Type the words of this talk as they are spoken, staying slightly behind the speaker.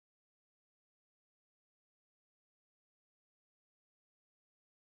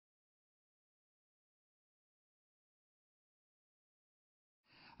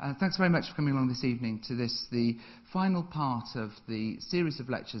Thanks very much for coming along this evening to this, the final part of the series of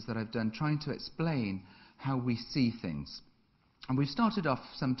lectures that I've done trying to explain how we see things. And we've started off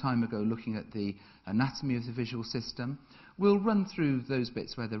some time ago looking at the anatomy of the visual system. We'll run through those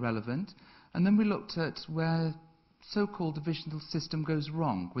bits where they're relevant, and then we looked at where so-called the visual system goes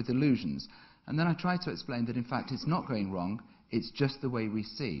wrong with illusions. And then I tried to explain that in fact it's not going wrong, it's just the way we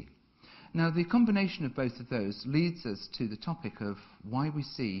see. Now, the combination of both of those leads us to the topic of why we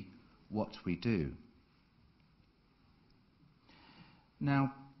see what we do.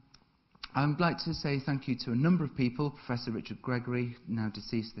 Now, I'd like to say thank you to a number of people. Professor Richard Gregory, now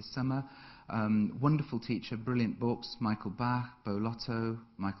deceased this summer, wonderful teacher, brilliant books, Michael Bach, Bo Lotto,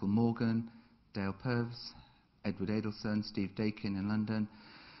 Michael Morgan, Dale Purves, Edward Adelson, Steve Dakin in London,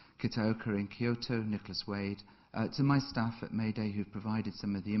 Kitaoka in Kyoto, Nicholas Wade. To my staff at Mayday who've provided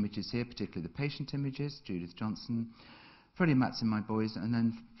some of the images here, particularly the patient images, Judith Johnson, Freddie Matson, my boys, and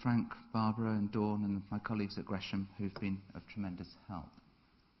then Frank, Barbara and Dawn and my colleagues at Gresham who've been of tremendous help.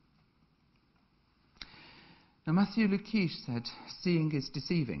 Now, Matthew Lukish said, seeing is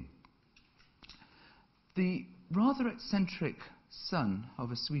deceiving. The rather eccentric son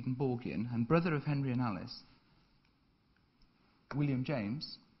of a Swedenborgian and brother of Henry and Alice, William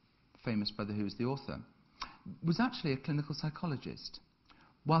James, famous brother who was the author, was actually a clinical psychologist.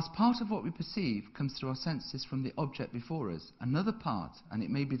 Whilst part of what we perceive comes through our senses from the object before us, another part, and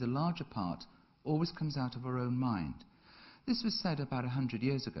it may be the larger part, always comes out of our own mind. This was said about 100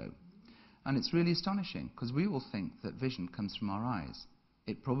 years ago, and it's really astonishing, because we all think that vision comes from our eyes.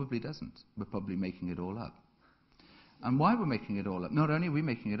 It probably doesn't. We're probably making it all up. And why we're making it all up, not only are we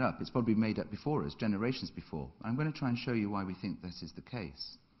making it up, it's probably made up before us, generations before. I'm going to try and show you why we think this is the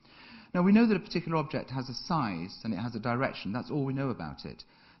case. Now, we know that a particular object has a size and it has a direction. That's all we know about it.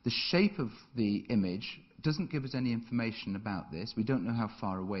 The shape of the image doesn't give us any information about this. We don't know how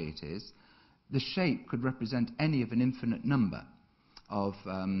far away it is. The shape could represent any of an infinite number of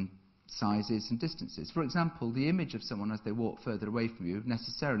sizes and distances. For example, the image of someone as they walk further away from you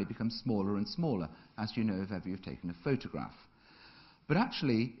necessarily becomes smaller and smaller, as you know if ever you've taken a photograph. But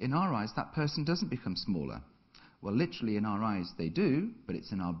actually, in our eyes, that person doesn't become smaller. Well, literally in our eyes they do, but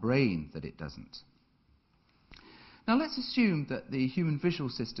it's in our brain that it doesn't. Now let's assume that the human visual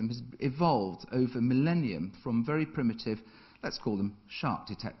system has evolved over millennium from very primitive, let's call them shark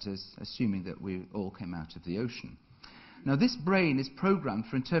detectors, assuming that we all came out of the ocean. Now this brain is programmed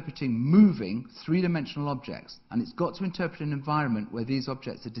for interpreting moving three-dimensional objects, and it's got to interpret an environment where these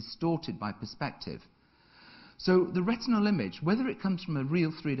objects are distorted by perspective. So the retinal image, whether it comes from a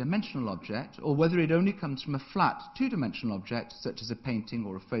real three-dimensional object or whether it only comes from a flat two-dimensional object, such as a painting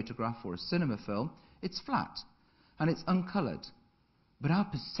or a photograph or a cinema film, it's flat and it's uncoloured. But our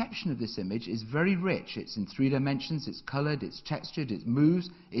perception of this image is very rich. It's in three dimensions, it's coloured, it's textured, it moves,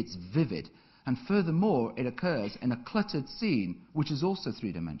 it's vivid. And furthermore, it occurs in a cluttered scene, which is also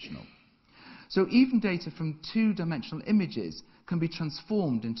three-dimensional. So even data from two-dimensional images can be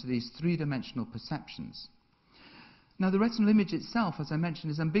transformed into these three-dimensional perceptions. Now, the retinal image itself, as I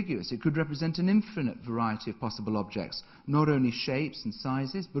mentioned, is ambiguous. It could represent an infinite variety of possible objects, not only shapes and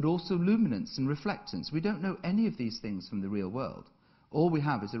sizes, but also luminance and reflectance. We don't know any of these things from the real world. All we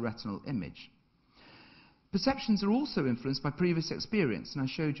have is a retinal image. Perceptions are also influenced by previous experience, and I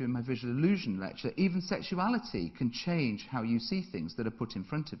showed you in my visual illusion lecture, even sexuality can change how you see things that are put in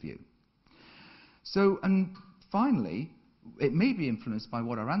front of you. So, and finally, it may be influenced by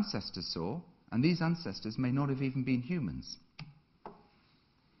what our ancestors saw, and these ancestors may not have even been humans.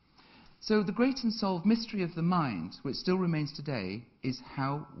 So the great unsolved mystery of the mind, which still remains today, is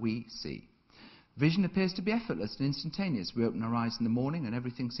how we see. Vision appears to be effortless and instantaneous. We open our eyes in the morning and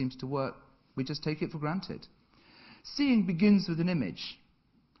everything seems to work. We just take it for granted. Seeing begins with an image,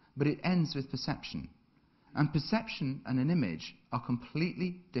 but it ends with perception. And perception and an image are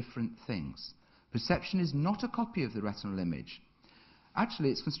completely different things. Perception is not a copy of the retinal image. Actually,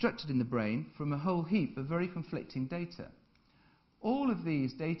 it's constructed in the brain from a whole heap of very conflicting data. All of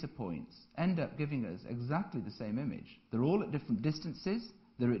these data points end up giving us exactly the same image. They're all at different distances,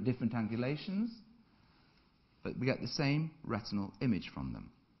 they're at different angulations, but we get the same retinal image from them.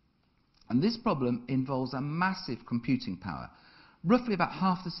 And this problem involves a massive computing power. Roughly about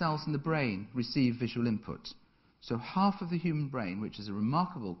half the cells in the brain receive visual input. So half of the human brain, which is a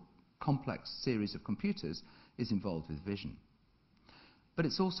remarkable complex series of computers, is involved with vision. But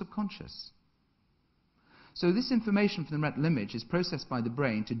it's all subconscious. So this information from the retinal image is processed by the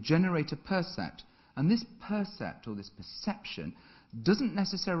brain to generate a percept, and this percept, or this perception, doesn't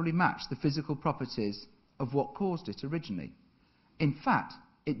necessarily match the physical properties of what caused it originally. In fact,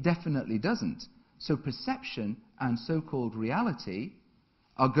 it definitely doesn't. So perception and so-called reality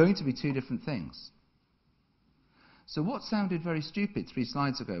are going to be two different things. So what sounded very stupid 3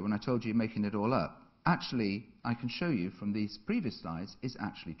 slides ago when I told you making it all up, actually, I can show you from these previous slides, is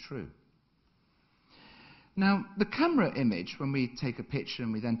actually true. Now, the camera image, when we take a picture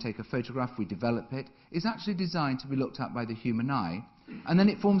and we then take a photograph, we develop it, is actually designed to be looked at by the human eye, and then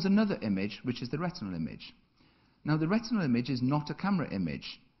it forms another image, which is the retinal image. Now, the retinal image is not a camera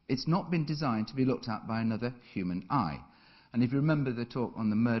image. It's not been designed to be looked at by another human eye. And if you remember the talk on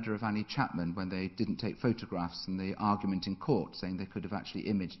the murder of Annie Chapman, when they didn't take photographs and the argument in court saying they could have actually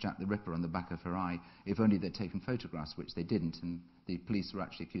imaged Jack the Ripper on the back of her eye if only they'd taken photographs, which they didn't, and the police were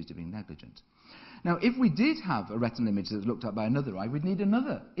actually accused of being negligent. Now, if we did have a retinal image that was looked at by another eye, we'd need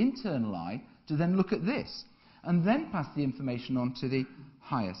another internal eye to then look at this, and then pass the information on to the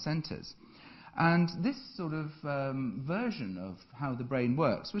higher centres. And this sort of version of how the brain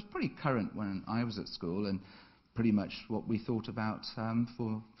works was pretty current when I was at school, and pretty much what we thought about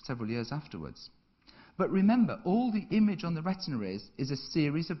for several years afterwards. But remember, all the image on the retina is a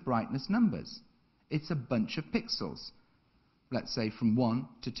series of brightness numbers. It's a bunch of pixels, let's say from 1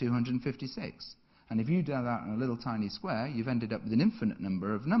 to 256. And if you do that in a little tiny square, you've ended up with an infinite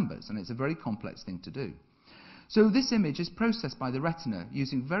number of numbers, and it's a very complex thing to do. So this image is processed by the retina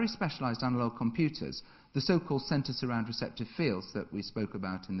using very specialized analog computers, the so-called center surround receptive fields that we spoke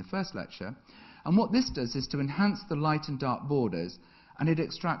about in the first lecture. And what this does is to enhance the light and dark borders, and it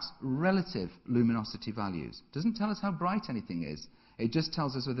extracts relative luminosity values. It doesn't tell us how bright anything is. It just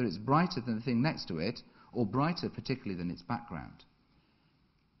tells us whether it's brighter than the thing next to it, or brighter particularly than its background.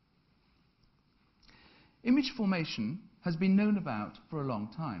 Image formation has been known about for a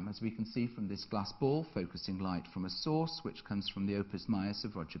long time, as we can see from this glass ball focusing light from a source which comes from the Opus Maius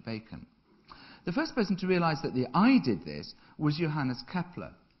of Roger Bacon. The first person to realize that the eye did this was Johannes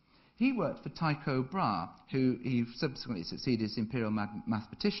Kepler. He worked for Tycho Brahe, who he subsequently succeeded as imperial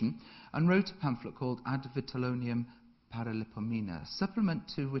mathematician, and wrote a pamphlet called Ad Vitellonium Paralipomena, a supplement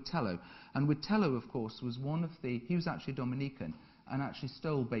to Witello. And Witello, of course, was he was actually a Dominican, and actually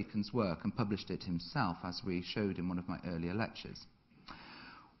stole Bacon's work and published it himself, as we showed in one of my earlier lectures.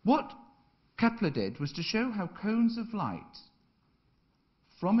 What Kepler did was to show how cones of light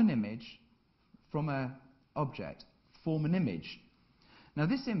from an image, from an object, form an image. Now,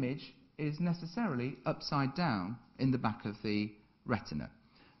 this image is necessarily upside down in the back of the retina.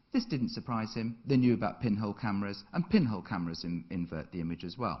 This didn't surprise him. They knew about pinhole cameras, and pinhole cameras invert the image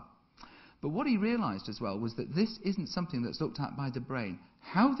as well. But what he realized as well was that this isn't something that's looked at by the brain.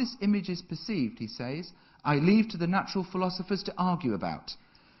 How this image is perceived, he says, I leave to the natural philosophers to argue about.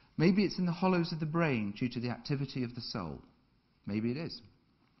 Maybe it's in the hollows of the brain due to the activity of the soul. Maybe it is.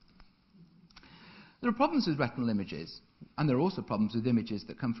 There are problems with retinal images, and there are also problems with images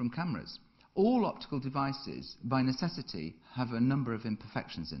that come from cameras. All optical devices, by necessity, have a number of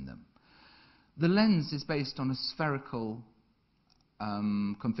imperfections in them. The lens is based on a spherical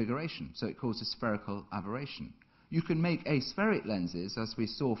configuration, so it causes spherical aberration. You can make aspheric lenses, as we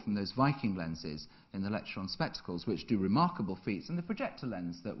saw from those Viking lenses in the lecture on spectacles, which do remarkable feats, and the projector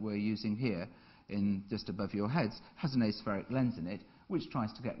lens that we're using here, just above your heads, has an aspheric lens in it, which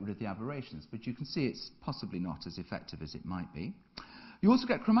tries to get rid of the aberrations, but you can see it's possibly not as effective as it might be. You also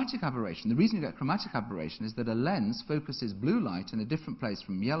get chromatic aberration. The reason you get chromatic aberration is that a lens focuses blue light in a different place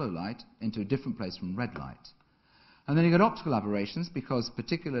from yellow light into a different place from red light. And then you get optical aberrations because,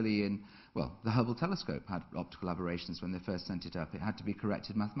 particularly in, well, the Hubble telescope had optical aberrations when they first sent it up. It had to be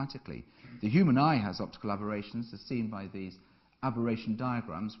corrected mathematically. The human eye has optical aberrations, as seen by these aberration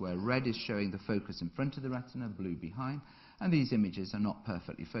diagrams, where red is showing the focus in front of the retina, blue behind, and these images are not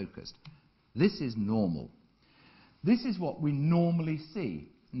perfectly focused. This is normal. This is what we normally see.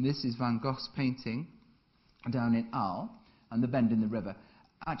 And this is Van Gogh's painting down in Arles and the bend in the river.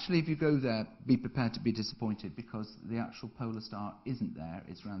 Actually, if you go there, be prepared to be disappointed, because the actual polar star isn't there.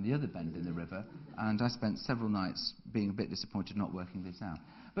 It's around the other bend in the river, and I spent several nights being a bit disappointed not working this out.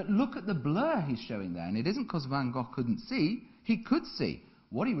 But look at the blur he's showing there, and it isn't because Van Gogh couldn't see. He could see.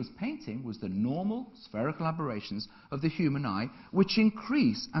 What he was painting was the normal spherical aberrations of the human eye, which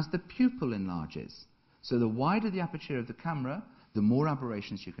increase as the pupil enlarges. So the wider the aperture of the camera, the more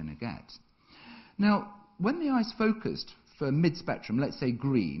aberrations you're going to get. Now, when the eye's focused for mid-spectrum, let's say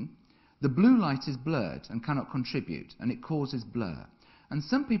green, the blue light is blurred and cannot contribute, and it causes blur. And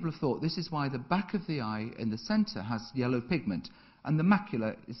some people have thought this is why the back of the eye in the centre has yellow pigment, and the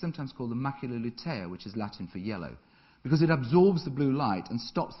macula is sometimes called the macula lutea, which is Latin for yellow, because it absorbs the blue light and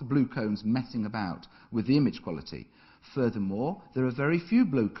stops the blue cones messing about with the image quality. Furthermore, there are very few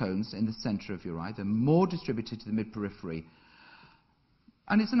blue cones in the centre of your eye. They're more distributed to the mid-periphery.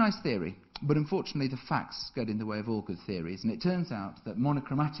 And it's a nice theory, but unfortunately the facts get in the way of all good theories, and it turns out that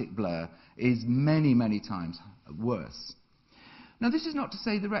monochromatic blur is many, many times worse. Now, this is not to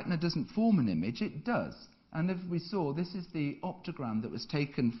say the retina doesn't form an image, it does. And as we saw, this is the optogram that was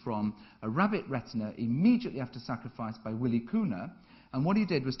taken from a rabbit retina immediately after sacrifice by Willie Cooner, and what he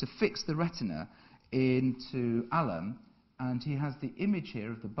did was to fix the retina into alum, and he has the image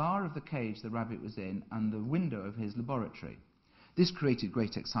here of the bar of the cage the rabbit was in and the window of his laboratory. This created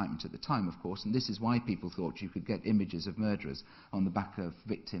great excitement at the time, of course, and this is why people thought you could get images of murderers on the back of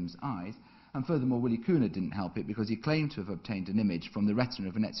victims' eyes. And furthermore, Willie Cooner didn't help it because he claimed to have obtained an image from the retina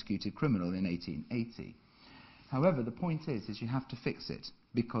of an executed criminal in 1880. However, the point is you have to fix it,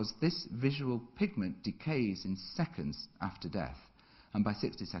 because this visual pigment decays in seconds after death, and by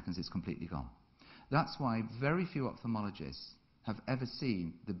 60 seconds it's completely gone. That's why very few ophthalmologists have ever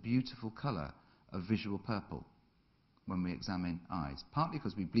seen the beautiful colour of visual purple when we examine eyes, partly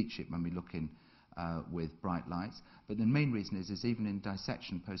because we bleach it when we look in with bright lights, but the main reason is even in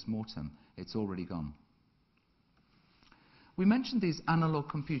dissection post-mortem, it's already gone. We mentioned these analog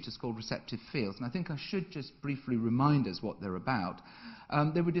computers called receptive fields, and I think I should just briefly remind us what they're about.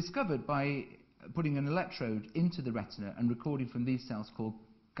 They were discovered by putting an electrode into the retina and recording from these cells called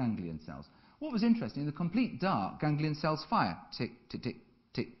ganglion cells. What was interesting, in the complete dark, ganglion cells fire, tick, tick, tick,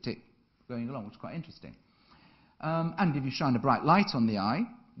 tick, tick, going along, which is quite interesting. And if you shine a bright light on the eye,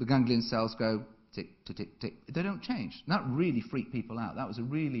 the ganglion cells go tick, tick, tick, tick. They don't change. And that really freaked people out. That was a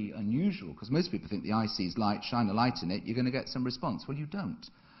really unusual, because most people think the eye sees light, shine a light in it, you're going to get some response. Well, you don't.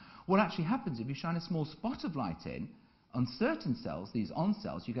 What actually happens if you shine a small spot of light in, on certain cells, these on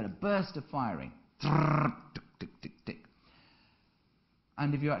cells, you get a burst of firing. Tick, tick, tick, tick.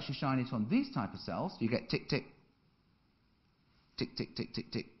 And if you actually shine it on these type of cells, you get tick, tick, tick, tick, tick,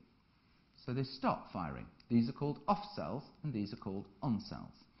 tick, tick. So they stop firing. These are called off cells, and these are called on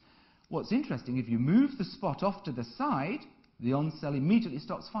cells. What's interesting, if you move the spot off to the side, the on cell immediately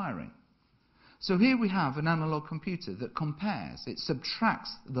stops firing. So here we have an analog computer that compares, it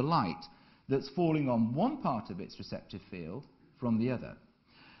subtracts the light that's falling on one part of its receptive field from the other.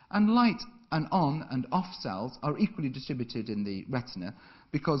 And light and on and off cells are equally distributed in the retina,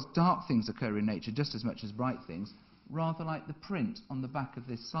 because dark things occur in nature just as much as bright things, rather like the print on the back of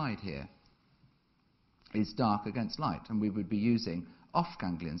this slide here is dark against light, and we would be using off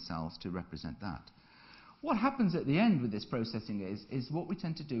ganglion cells to represent that. What happens at the end with this processing is what we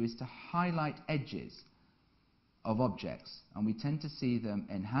tend to do is to highlight edges of objects, and we tend to see them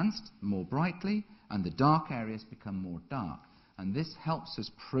enhanced more brightly, and the dark areas become more dark, and this helps us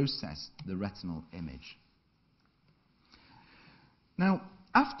process the retinal image. Now,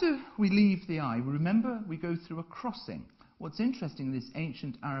 after we leave the eye, remember we go through a crossing. What's interesting in this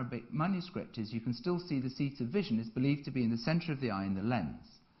ancient Arabic manuscript is you can still see the seat of vision is believed to be in the centre of the eye in the lens.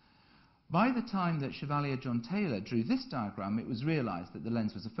 By the time that Chevalier John Taylor drew this diagram, it was realised that the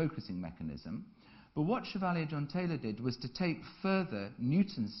lens was a focusing mechanism. But what Chevalier John Taylor did was to take further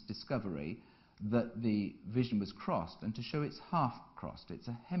Newton's discovery that the vision was crossed and to show it's half crossed. It's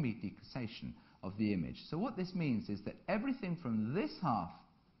a hemidecussation of the image. So what this means is that everything from this half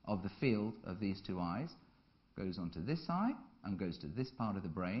of the field of these two eyes goes onto this eye and goes to this part of the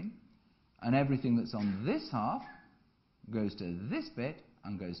brain, and everything that's on this half goes to this bit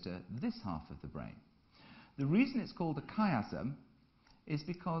and goes to this half of the brain. The reason it's called a chiasm is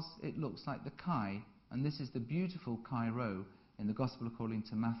because it looks like the chi, and this is the beautiful chi rho in the Gospel according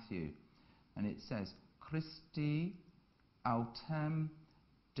to Matthew, and it says Christi autem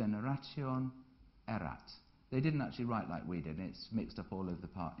generation erat. They didn't actually write like we did, and it's mixed up all over the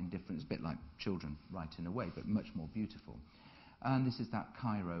part in different, it's a bit like children write in a way, but much more beautiful. And this is that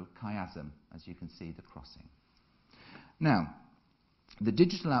chi rho, chiasm, as you can see, the crossing. Now, the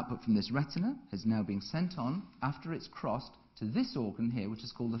digital output from this retina has now been sent on, after it's crossed, to this organ here, which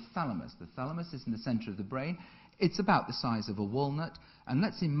is called the thalamus. The thalamus is in the centre of the brain. It's about the size of a walnut, and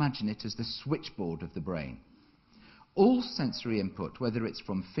let's imagine it as the switchboard of the brain. All sensory input, whether it's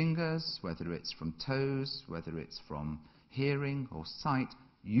from fingers, whether it's from toes, whether it's from hearing or sight,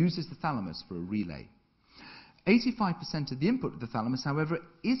 uses the thalamus for a relay. 85% of the input of the thalamus, however,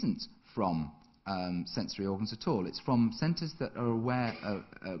 isn't from sensory organs at all. It's from centres that are aware of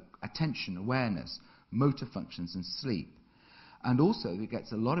attention, awareness, motor functions and sleep. And also it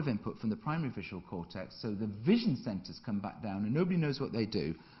gets a lot of input from the primary visual cortex, so the vision centres come back down, and nobody knows what they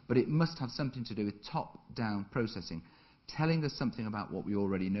do, but it must have something to do with top-down processing, telling us something about what we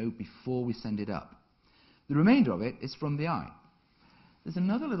already know before we send it up. The remainder of it is from the eye. There's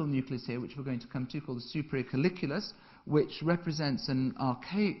another little nucleus here which we're going to come to called the superior colliculus, which represents an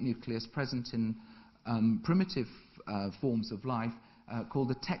archaic nucleus present in primitive forms of life, called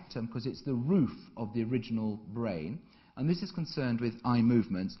the tectum because it's the roof of the original brain, and this is concerned with eye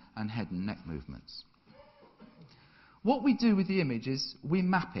movements and head and neck movements. What we do with the image is we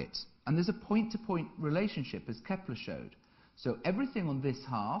map it, and there's a point-to-point relationship, as Kepler showed. So everything on this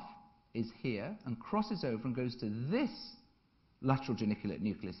half is here and crosses over and goes to this lateral geniculate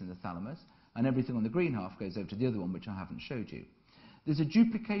nucleus in the thalamus, and everything on the green half goes over to the other one, which I haven't showed you. There's a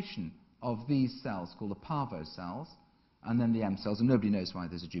duplication of these cells called the parvo cells, and then the M cells, and nobody knows why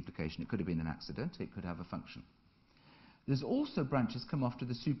there's a duplication. It could have been an accident, it could have a function. There's also branches come off to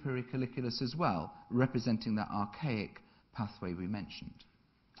the superior colliculus as well, representing that archaic pathway we mentioned.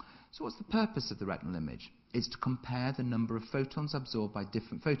 So what's the purpose of the retinal image? It's to compare the number of photons absorbed by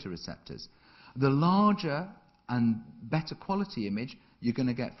different photoreceptors. The larger and better quality image you're going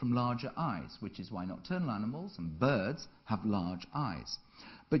to get from larger eyes, which is why nocturnal animals and birds have large eyes.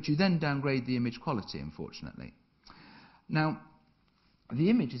 But you then downgrade the image quality, unfortunately. Now, the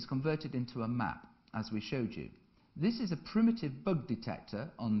image is converted into a map, as we showed you. This is a primitive bug detector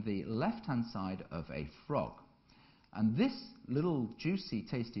on the left-hand side of a frog. And this little juicy,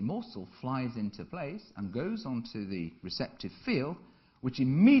 tasty morsel flies into place and goes onto the receptive field, which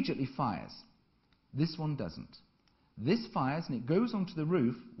immediately fires. This one doesn't. This fires and it goes onto the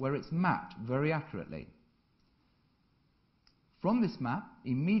roof where it's mapped very accurately. From this map,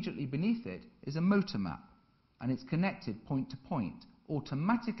 immediately beneath it is a motor map, and it's connected point to point.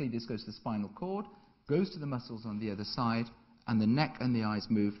 Automatically this goes to the spinal cord, goes to the muscles on the other side, and the neck and the eyes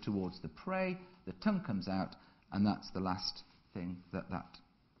move towards the prey, the tongue comes out, and that's the last thing that that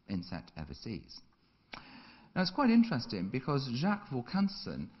insect ever sees. Now it's quite interesting because Jacques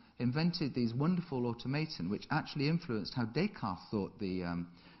Vaucanson invented these wonderful automaton which actually influenced how Descartes thought the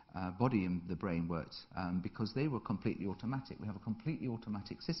body and the brain worked, because they were completely automatic. We have a completely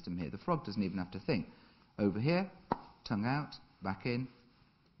automatic system here. The frog doesn't even have to think. Over here, tongue out, back in,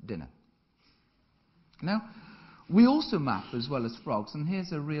 dinner. Now, we also map as well as frogs, and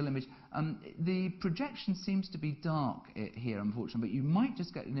here's a real image. The projection seems to be dark here, unfortunately, but you might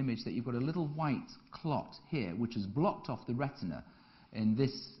just get an image that you've got a little white clot here, which has blocked off the retina in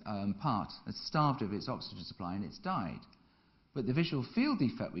this part. It's starved of its oxygen supply, and it's died. But the visual field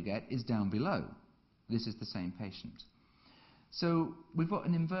defect we get is down below. This is the same patient. So we've got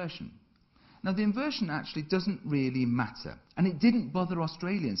an inversion. Now, the inversion actually doesn't really matter, and it didn't bother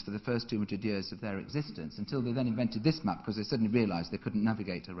Australians for the first 200 years of their existence until they then invented this map, because they suddenly realised they couldn't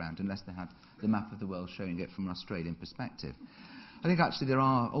navigate around unless they had the map of the world showing it from an Australian perspective. I think actually there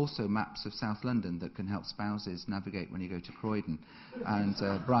are also maps of South London that can help spouses navigate when you go to Croydon and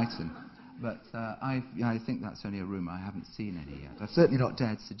Brighton, but I think that's only a rumour. I haven't seen any yet. I've certainly not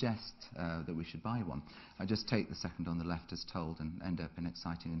dared suggest that we should buy one. I just take the second on the left as told and end up in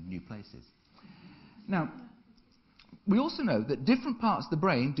exciting and new places. Now, we also know that different parts of the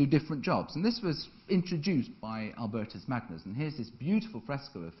brain do different jobs, and this was introduced by Albertus Magnus, and here's this beautiful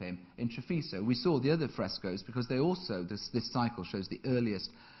fresco of him in Treviso. We saw the other frescoes because they also, this cycle shows the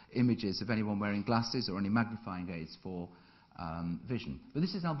earliest images of anyone wearing glasses or any magnifying aids for vision. But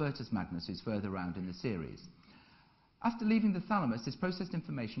this is Albertus Magnus, who's further around in the series. After leaving the thalamus, this processed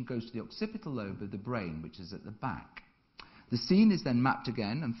information goes to the occipital lobe of the brain, which is at the back. The scene is then mapped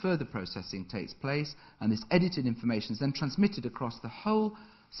again, and further processing takes place, and this edited information is then transmitted across the whole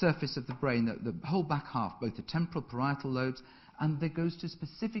surface of the brain, the whole back half, both the temporal, parietal lobes, and it goes to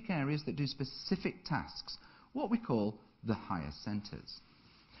specific areas that do specific tasks, what we call the higher centres.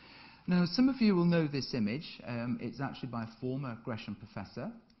 Now, some of you will know this image. It's actually by a former Gresham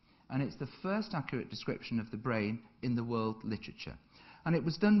professor, and it's the first accurate description of the brain in the world literature. And it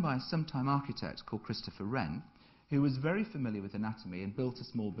was done by a sometime architect called Christopher Wren, who was very familiar with anatomy and built a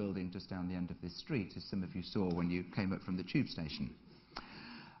small building just down the end of this street, as some of you saw when you came up from the tube station.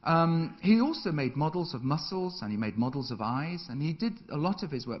 He also made models of muscles, and he made models of eyes, and he did a lot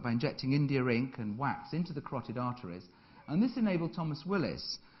of his work by injecting India ink and wax into the carotid arteries, and this enabled Thomas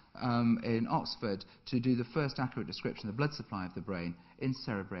Willis in Oxford to do the first accurate description of the blood supply of the brain in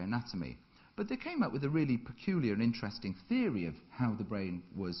cerebral anatomy. But they came up with a really peculiar and interesting theory of how the brain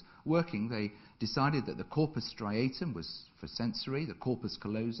was working. They decided that the corpus striatum was for sensory, the corpus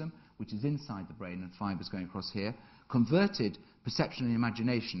callosum, which is inside the brain and fibres going across here, converted perception and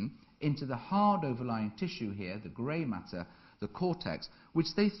imagination into the hard overlying tissue here, the grey matter, the cortex,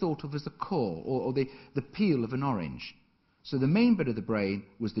 which they thought of as the core, or the peel of an orange. So the main bit of the brain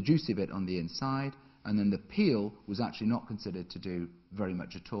was the juicy bit on the inside, and then the peel was actually not considered to do very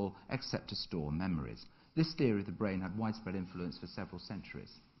much at all, except to store memories. This theory of the brain had widespread influence for several centuries.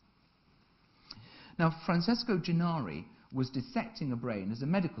 Now, Francesco Gennari was dissecting a brain as a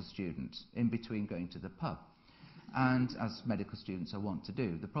medical student in between going to the pub. and as medical students are wont to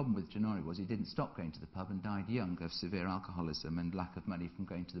do. The problem with Gennari was he didn't stop going to the pub and died young of severe alcoholism and lack of money from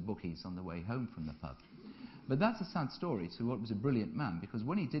going to the bookies on the way home from the pub. But that's a sad story to what was a brilliant man, because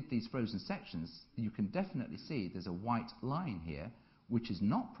when he did these frozen sections, you can definitely see there's a white line here, which is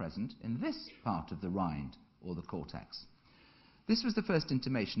not present in this part of the rind, or the cortex. This was the first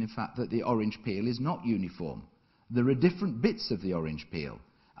intimation, in fact, that the orange peel is not uniform. There are different bits of the orange peel,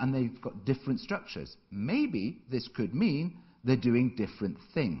 and they've got different structures. Maybe this could mean they're doing different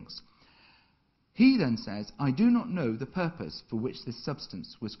things. He then says, I do not know the purpose for which this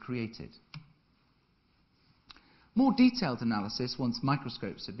substance was created. More detailed analysis, once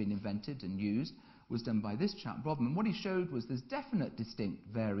microscopes had been invented and used, was done by this chap, Robin, and what he showed was there's definite distinct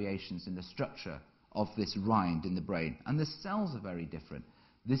variations in the structure of this rind in the brain, and the cells are very different.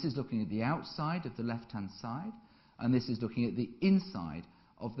 This is looking at the outside of the left-hand side, and this is looking at the inside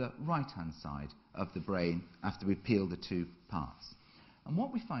of the right-hand side of the brain after we peel the two parts. And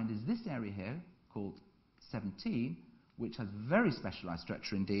what we find is this area here, called 17, which has very specialised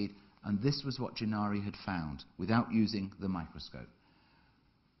structure indeed, and this was what Gennari had found without using the microscope.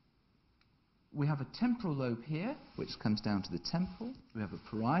 We have a temporal lobe here, which comes down to the temple. We have a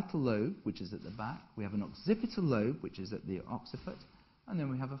parietal lobe, which is at the back. We have an occipital lobe, which is at the occiput. And then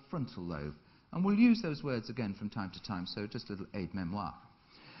we have a frontal lobe. And we'll use those words again from time to time, so just a little aide-memoire.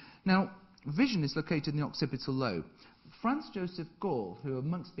 Now, vision is located in the occipital lobe. Franz Joseph Gall, who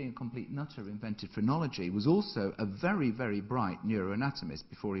amongst being a complete nutter invented phrenology, was also a very, very bright neuroanatomist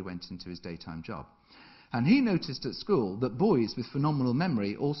before he went into his daytime job. And he noticed at school that boys with phenomenal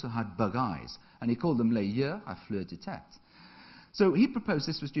memory also had bug eyes, and he called them les yeux à fleur de tête. So he proposed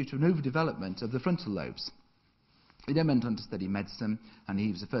this was due to an overdevelopment of the frontal lobes. He then went on to study medicine, and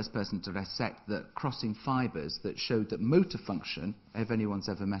he was the first person to dissect the crossing fibres that showed that motor function, if anyone's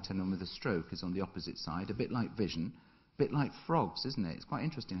ever met anyone with a stroke, is on the opposite side, a bit like vision, a bit like frogs, isn't it? It's quite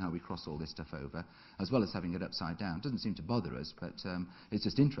interesting how we cross all this stuff over, as well as having it upside down. It doesn't seem to bother us, but it's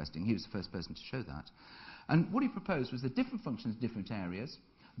just interesting. He was the first person to show that. And what he proposed was the different functions in different areas.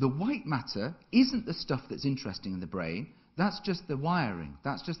 The white matter isn't the stuff that's interesting in the brain. That's just the wiring.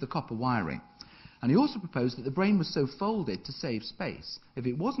 That's just the copper wiring. And he also proposed that the brain was so folded to save space. If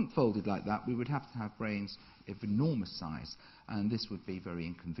it wasn't folded like that, we would have to have brains of enormous size, and this would be very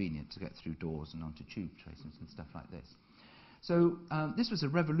inconvenient to get through doors and onto tube tracings and stuff like this. So this was a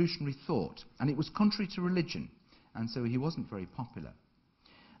revolutionary thought, and it was contrary to religion, and so he wasn't very popular.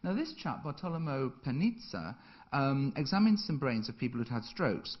 Now this chap, Bartolomeo Panizza, examined some brains of people who'd had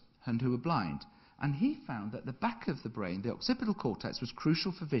strokes and who were blind, and he found that the back of the brain, the occipital cortex, was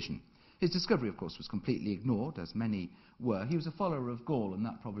crucial for vision. His discovery, of course, was completely ignored, as many were. He was a follower of Gall, and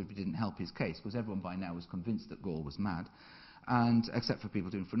that probably didn't help his case, because everyone by now was convinced that Gall was mad, and except for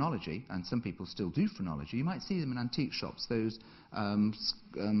people doing phrenology, and some people still do phrenology. You might see them in antique shops, those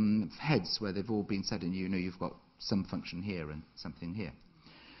heads where they've all been said, and you know you've got some function here and something here.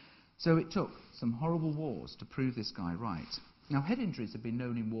 So it took some horrible wars to prove this guy right. Now, head injuries have been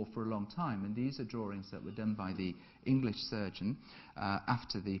known in war for a long time, and these are drawings that were done by the English surgeon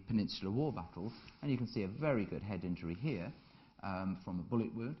after the Peninsular War battles, and you can see a very good head injury here from a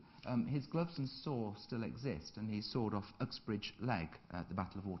bullet wound. His gloves and saw still exist, and he sawed off Uxbridge leg at the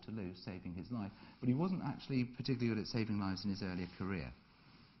Battle of Waterloo, saving his life, but he wasn't actually particularly good at saving lives in his earlier career.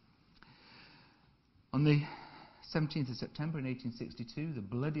 On the 17th of September in 1862, the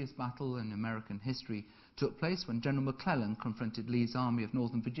bloodiest battle in American history took place when General McClellan confronted Lee's army of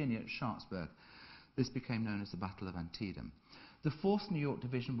Northern Virginia at Sharpsburg. This became known as the Battle of Antietam. The 4th New York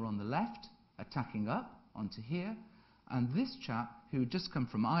Division were on the left, attacking up onto here, and this chap, who had just come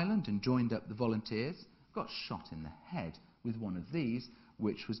from Ireland and joined up the volunteers, got shot in the head with one of these,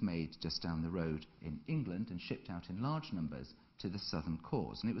 which was made just down the road in England and shipped out in large numbers to the Southern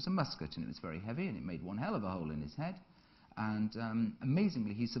cause. And it was a musket, and it was very heavy, and it made one hell of a hole in his head. And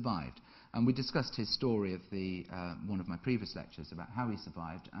amazingly, he survived. And we discussed his story of one of my previous lectures about how he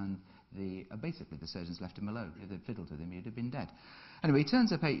survived, and basically the surgeons left him alone. If they'd fiddled with him, he'd have been dead. Anyway, he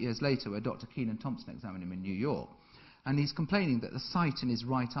turns up 8 years later where Dr. Keenan Thompson examined him in New York, and he's complaining that the sight in his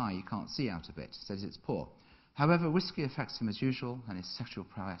right eye, you can't see out of it. He says it's poor. However, whiskey affects him as usual, and his sexual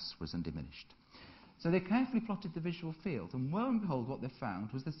prowess was undiminished. So they carefully plotted the visual field, and lo and behold, what they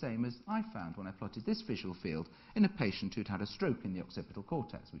found was the same as I found when I plotted this visual field in a patient who'd had a stroke in the occipital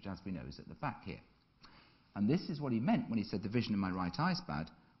cortex, which, as we know, is at the back here. And this is what he meant when he said the vision in my right eye is bad.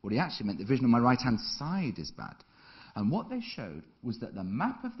 What he actually meant, the vision on my right-hand side is bad. And what they showed was that the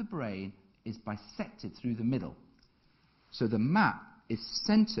map of the brain is bisected through the middle. So the map is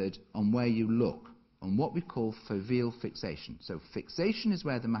centered on where you look, on what we call foveal fixation. So fixation is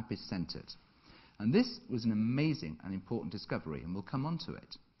where the map is centered. And this was an amazing and important discovery, and we'll come on to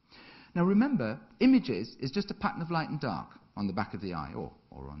it. Now remember, images is just a pattern of light and dark on the back of the eye or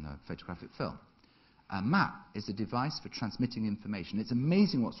on the photographic film. A map is a device for transmitting information. It's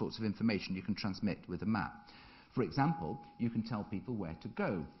amazing what sorts of information you can transmit with a map. For example, you can tell people where to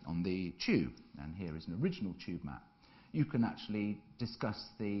go on the tube, and here is an original tube map. You can actually discuss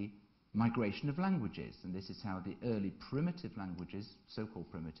the migration of languages, and this is how the early primitive languages,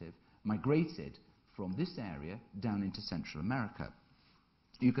 so-called primitive, migrated from this area down into Central America.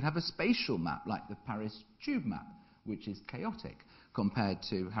 You could have a spatial map like the Paris tube map, which is chaotic, compared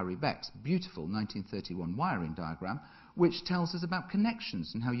to Harry Beck's beautiful 1931 wiring diagram, which tells us about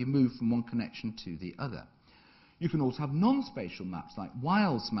connections and how you move from one connection to the other. You can also have non-spatial maps, like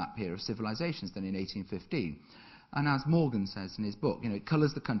Weil's map here of civilizations done in 1815. And as Morgan says in his book, it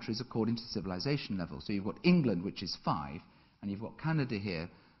colours the countries according to civilization level. So you've got England, which is 5, and you've got Canada here,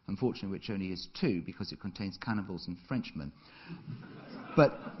 unfortunately, which only is 2, because it contains cannibals and Frenchmen.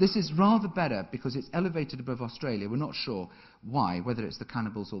 But this is rather better because it's elevated above Australia. We're not sure why, whether it's the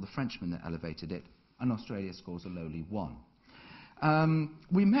cannibals or the Frenchmen that elevated it, and Australia scores a lowly 1.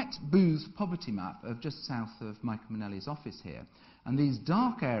 We met Booth's poverty map of just south of Michael Manelli's office here. And these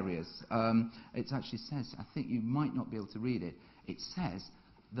dark areas, it actually says, I think you might not be able to read it, it says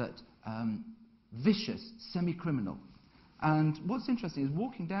that vicious, semi-criminal. And what's interesting is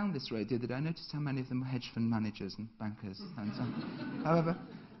walking down this road the other day, I noticed how many of them were hedge fund managers and bankers. And so. However,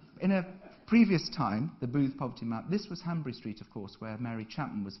 in a previous time, the Booth poverty map, this was Hanbury Street, of course, where Mary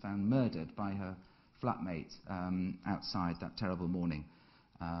Chapman was found murdered by her flatmate outside that terrible morning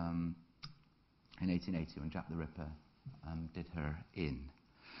in 1880 when Jack the Ripper did her in.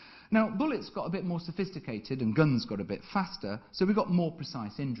 Now, bullets got a bit more sophisticated and guns got a bit faster, so we got more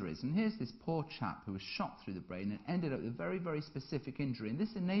precise injuries. And here's this poor chap who was shot through the brain and ended up with a very, very specific injury. And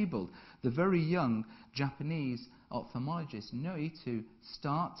this enabled the very young Japanese ophthalmologist Noi to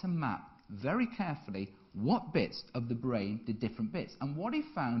start to map very carefully what bits of the brain did different bits. And what he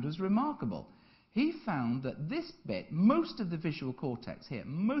found was remarkable. He found that this bit, most of the visual cortex here,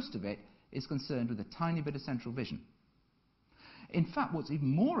 most of it is concerned with a tiny bit of central vision. In fact, what's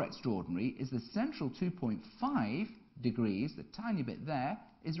even more extraordinary is the central 2.5 degrees, the tiny bit there,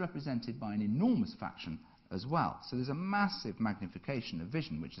 is represented by an enormous fraction as well. So there's a massive magnification of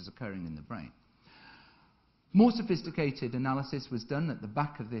vision which is occurring in the brain. More sophisticated analysis was done at the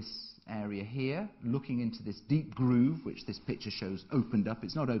back of this area here, looking into this deep groove, which this picture shows opened up.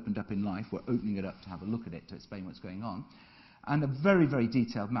 It's not opened up in life, we're opening it up to have a look at it, to explain what's going on. And a very, very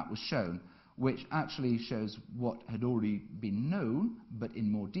detailed map was shown, which actually shows what had already been known, but in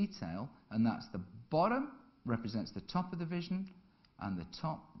more detail, and that's the bottom represents the top of the vision, and the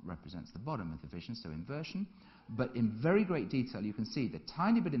top represents the bottom of the vision, so inversion. But in very great detail, you can see the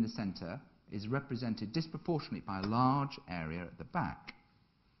tiny bit in the center is represented disproportionately by a large area at the back.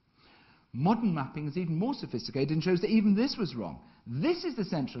 Modern mapping is even more sophisticated and shows that even this was wrong. This is the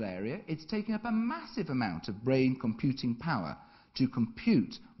central area. It's taking up a massive amount of brain computing power to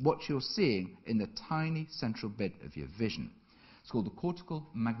compute what you're seeing in the tiny central bit of your vision. It's called the cortical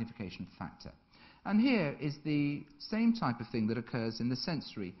magnification factor. And here is the same type of thing that occurs in the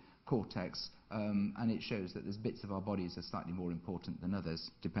sensory cortex, and it shows that there's bits of our bodies that are slightly more important than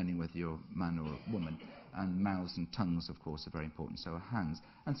others, depending whether you're a man or a woman. And mouths and tongues, of course, are very important, so are hands.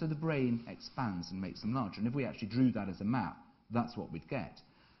 And so the brain expands and makes them larger. And if we actually drew that as a map, that's what we'd get.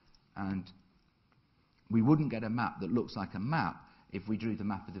 And we wouldn't get a map that looks like a map if we drew the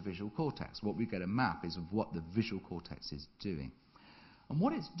map of the visual cortex. What we get a map is of what the visual cortex is doing. And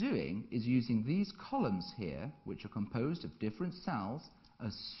what it's doing is using these columns here, which are composed of different cells,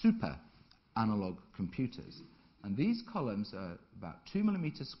 as super analog computers. And these columns are about 2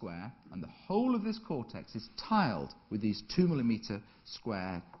 millimeters square, and the whole of this cortex is tiled with these 2 millimeter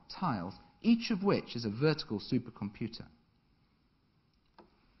square tiles, each of which is a vertical supercomputer.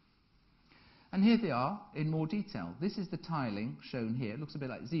 And here they are in more detail. This is the tiling shown here. It looks a bit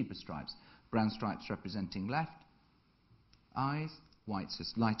like zebra stripes. Brown stripes representing left eyes, white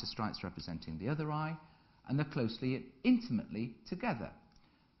lighter stripes representing the other eye, and they're closely, intimately together.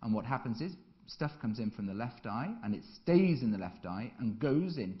 And what happens is stuff comes in from the left eye, and it stays in the left eye and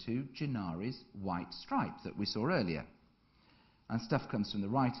goes into Gennari's white stripe that we saw earlier. And stuff comes from the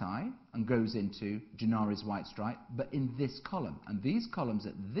right eye and goes into Gennari's white stripe, but in this column. And these columns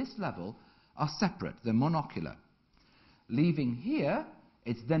at this level are separate, they're monocular. Leaving here,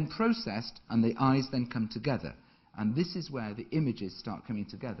 it's then processed and the eyes then come together. And this is where the images start coming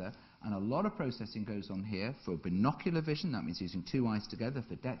together, and a lot of processing goes on here for binocular vision, that means using 2 eyes together,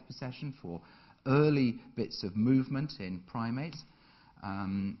 for depth perception, for early bits of movement in primates,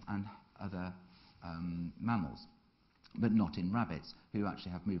 and other mammals, but not in rabbits, who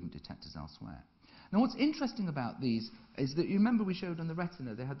actually have movement detectors elsewhere. Now, what's interesting about these is that you remember we showed on the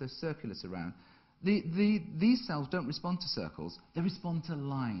retina they had those circulars around. These cells don't respond to circles, they respond to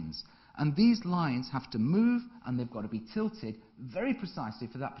lines. And these lines have to move, and they've got to be tilted very precisely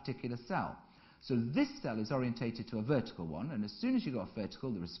for that particular cell. So this cell is orientated to a vertical one, and as soon as you go off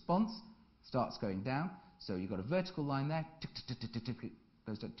vertical, the response starts going down. So you've got a vertical line there, tick, tick, tick, tick, tick, tick,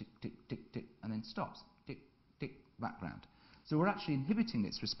 goes down, tick, tick, tick, tick, and then stops, tick, tick, background. So we're actually inhibiting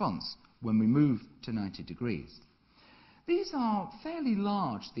its response when we move to 90 degrees. These are fairly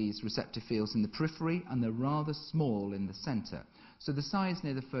large, these receptor fields in the periphery, and they're rather small in the centre. So the size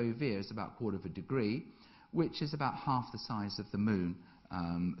near the fovea is about 1/4 degree, which is about half the size of the moon,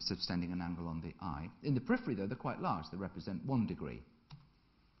 subtending an angle on the eye. In the periphery, though, they're quite large. They represent 1 degree.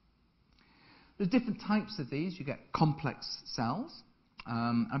 There's different types of these. You get complex cells.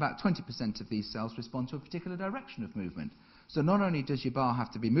 About 20% of these cells respond to a particular direction of movement. So not only does your bar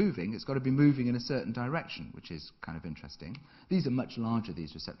have to be moving, it's got to be moving in a certain direction, which is kind of interesting. These are much larger,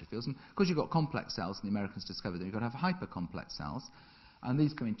 these receptor fields. And because you've got complex cells, and the Americans discovered that you've got to have hypercomplex cells. And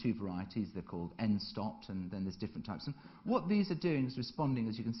these come in 2 varieties. They're called end-stopped, and then there's different types. And what these are doing is responding,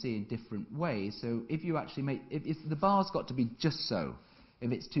 as you can see, in different ways. So if you actually make, if the bar's got to be just so.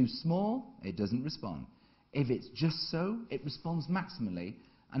 If it's too small, it doesn't respond. If it's just so, it responds maximally.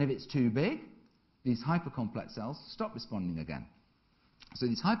 And if it's too big, these hypercomplex cells stop responding again. So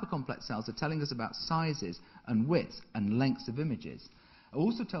these hypercomplex cells are telling us about sizes and widths and lengths of images. It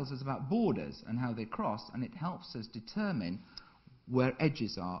also tells us about borders and how they cross, and it helps us determine where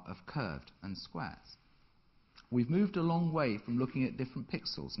edges are of curved and squares. We've moved a long way from looking at different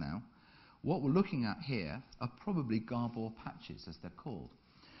pixels now. What we're looking at here are probably Gabor patches, as they're called.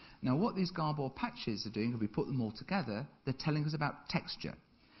 Now, what these Gabor patches are doing, if we put them all together, they're telling us about texture.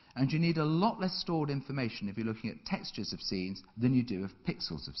 And you need a lot less stored information if you're looking at textures of scenes than you do of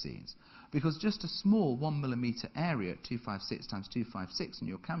pixels of scenes. Because just a small 1mm area at 256 times 256 in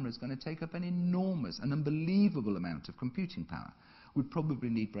your camera is going to take up an enormous, an unbelievable amount of computing power. We'd probably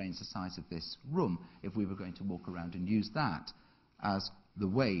need brains the size of this room if we were going to walk around and use that as the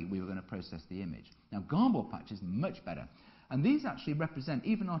way we were going to process the image. Now, Gabor patch is much better. And these actually represent,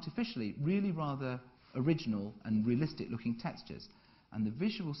 even artificially, really rather original and realistic looking textures. And the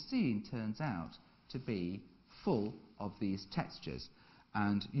visual scene turns out to be full of these textures.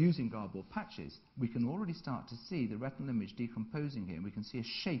 And using Gabor patches, we can already start to see the retinal image decomposing here, and we can see a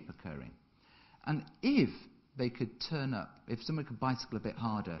shape occurring. And if they could turn up, if someone could bicycle a bit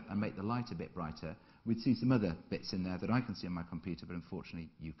harder and make the light a bit brighter, we'd see some other bits in there that I can see on my computer, but unfortunately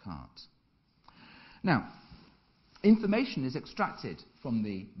you can't. Now, information is extracted from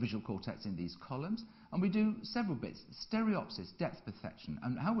the visual cortex in these columns, and we do several bits. Stereopsis, depth perception,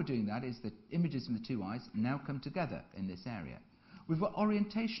 and how we're doing that is the images from the 2 eyes now come together in this area. We've got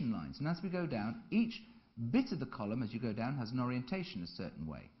orientation lines, and as we go down, each bit of the column as you go down has an orientation a certain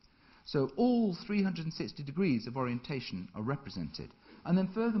way. So all 360 degrees of orientation are represented. And then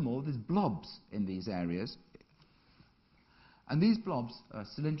furthermore, there's blobs in these areas. And these blobs are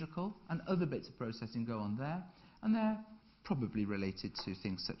cylindrical, and other bits of processing go on there. And they're probably related to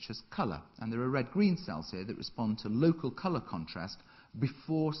things such as colour. And there are red-green cells here that respond to local colour contrast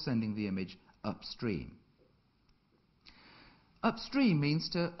before sending the image upstream. Upstream means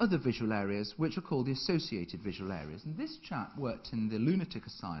to other visual areas, which are called the associated visual areas. And this chap worked in the lunatic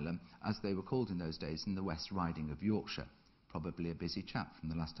asylum, as they were called in those days, in the West Riding of Yorkshire. Probably a busy chap from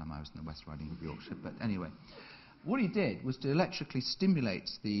the last time I was in the West Riding of Yorkshire. But anyway, what he did was to electrically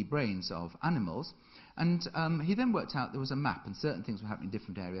stimulate the brains of animals. And he then worked out there was a map, and certain things were happening in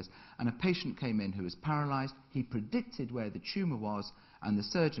different areas. And a patient came in who was paralysed. He predicted where the tumour was, and the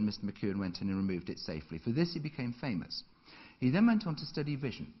surgeon, Mr. McEwen, went in and removed it safely. For this, he became famous. He then went on to study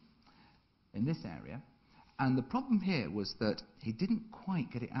vision in this area, and the problem here was that he didn't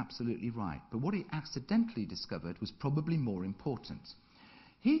quite get it absolutely right, but what he accidentally discovered was probably more important.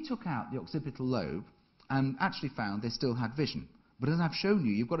 He took out the occipital lobe and actually found they still had vision. But as I've shown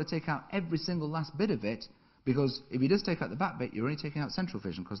you, you've got to take out every single last bit of it, because if you just take out the back bit, you're only taking out central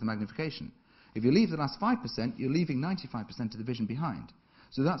vision because of the magnification. If you leave the last 5%, you're leaving 95% of the vision behind.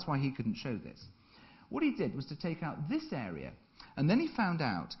 So that's why he couldn't show this. What he did was to take out this area, and then he found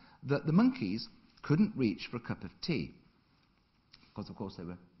out that the monkeys couldn't reach for a cup of tea, because of course they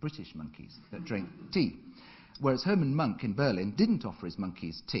were British monkeys that drink tea. Whereas Herman Munch in Berlin didn't offer his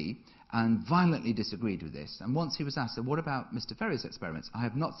monkeys tea, and violently disagreed with this. And once he was asked, so what about Mr. Ferrier's experiments? I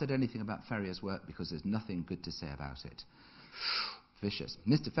have not said anything about Ferrier's work because there's nothing good to say about it. Vicious.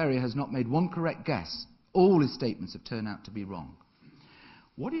 Mr. Ferrier has not made one correct guess. All his statements have turned out to be wrong.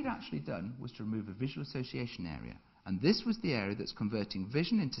 What he'd actually done was to remove a visual association area. And this was the area that's converting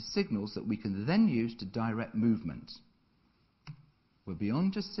vision into signals that we can then use to direct movement. We're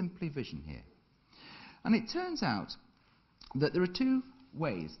beyond just simply vision here. And it turns out that there are two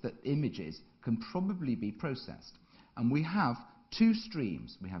ways that images can probably be processed. And we have two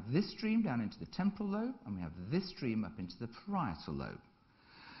streams. We have this stream down into the temporal lobe, and we have this stream up into the parietal lobe.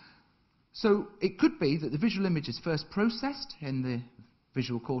 So it could be that the visual image is first processed in the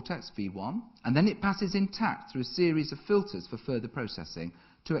visual cortex, V1, and then it passes intact through a series of filters for further processing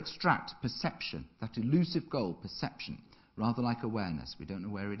to extract perception, that elusive goal, perception, rather like awareness. We don't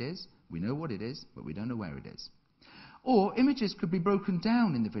know where it is, we know what it is, but we don't know where it is. Or images could be broken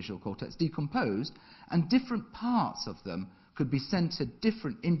down in the visual cortex, decomposed, and different parts of them could be sent to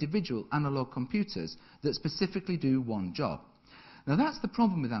different individual analog computers that specifically do one job. Now that's the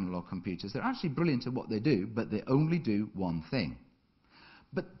problem with analog computers. They're actually brilliant at what they do, but they only do one thing.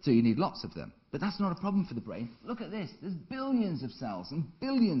 So you need lots of them. But that's not a problem for the brain. Look at this. There's billions of cells and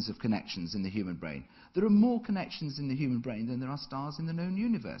billions of connections in the human brain. There are more connections in the human brain than there are stars in the known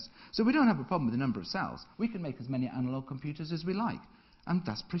universe. So we don't have a problem with the number of cells. We can make as many analog computers as we like. And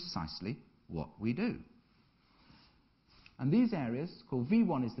that's precisely what we do. And these areas, called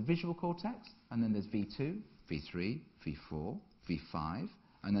V1 is the visual cortex, and then there's V2, V3, V4, V5,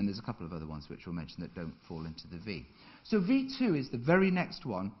 and then there's a couple of other ones which we'll mention that don't fall into the V. So V2 is the very next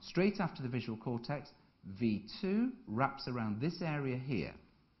one, straight after the visual cortex. V2 wraps around this area here.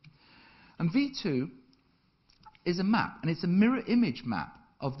 And V2 is a map, and it's a mirror image map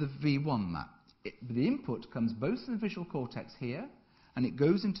of the V1 map. The input comes both from the visual cortex here, and it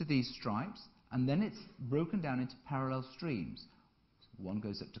goes into these stripes, and then it's broken down into parallel streams. One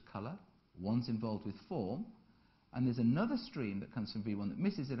goes up to colour, one's involved with form, and there's another stream that comes from V1 that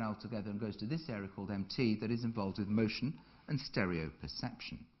misses it altogether and goes to this area called MT that is involved with motion and stereo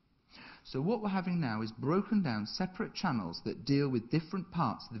perception. So what we're having now is broken down separate channels that deal with different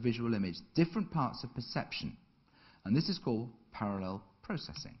parts of the visual image, different parts of perception. And this is called parallel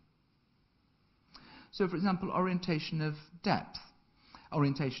processing. So for example, orientation of depth,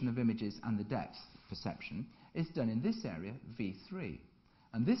 orientation of images and the depth perception is done in this area, V3.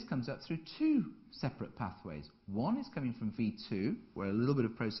 And this comes up through two separate pathways. One is coming from V2, where a little bit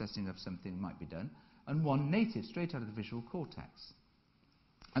of processing of something might be done, and one native, straight out of the visual cortex.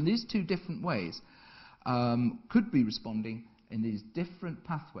 And these two different ways could be responding in these different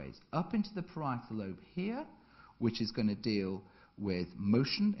pathways. Up into the parietal lobe here, which is going to deal with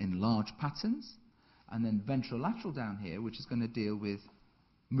motion in large patterns, and then ventrolateral down here, which is going to deal with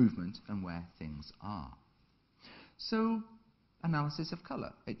movement and where things are. So, analysis of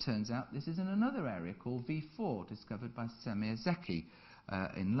colour. It turns out this is in another area called V4, discovered by Semir Zeki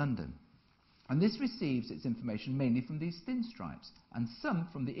in London. And this receives its information mainly from these thin stripes, and some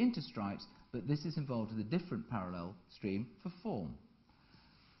from the interstripes, but this is involved with a different parallel stream for form.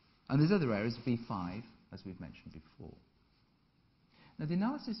 And there's other areas, V5, as we've mentioned before. Now the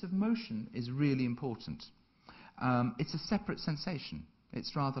analysis of motion is really important. It's a separate sensation.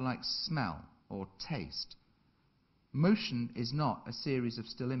 It's rather like smell or taste. Motion is not a series of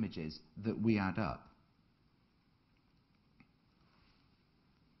still images that we add up.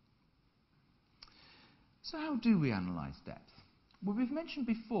 So how do we analyse depth? Well, we've mentioned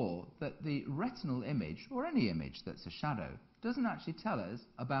before that the retinal image, or any image that's a shadow, doesn't actually tell us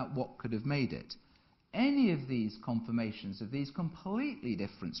about what could have made it. Any of these conformations of these completely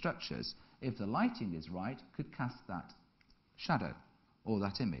different structures, if the lighting is right, could cast that shadow or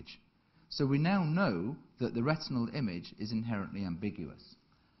that image. So we now know that the retinal image is inherently ambiguous.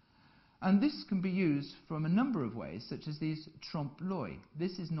 And this can be used from a number of ways, such as these trompe-l'oeil.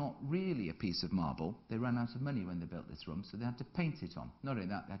 This is not really a piece of marble. They ran out of money when they built this room, so they had to paint it on. Not only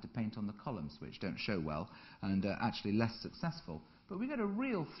that, they had to paint on the columns, which don't show well, and are actually less successful. But we get a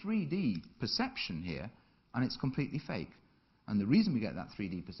real 3D perception here, and it's completely fake. And the reason we get that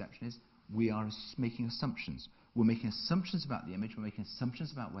 3D perception is we are making assumptions. We're making assumptions about the image, we're making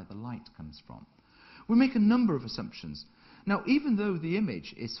assumptions about where the light comes from. We make a number of assumptions. Now, even though the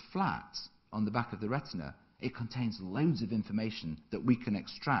image is flat on the back of the retina, it contains loads of information that we can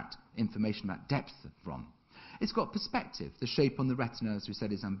extract information about depth from. It's got perspective. The shape on the retina, as we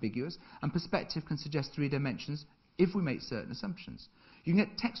said, is ambiguous, and perspective can suggest 3 dimensions if we make certain assumptions. You can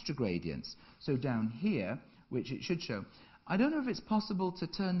get texture gradients. So down here, which it should show, I don't know if it's possible to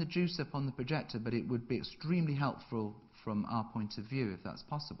turn the juice up on the projector, but it would be extremely helpful from our point of view if that's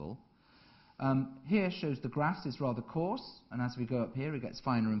possible. Here shows the grass is rather coarse, and as we go up here it gets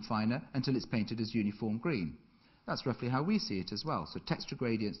finer and finer until it's painted as uniform green. That's roughly how we see it as well. So texture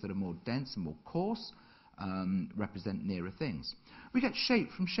gradients that are more dense and more coarse, represent nearer things. We get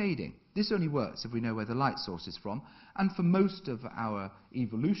shape from shading. This only works if we know where the light source is from, and for most of our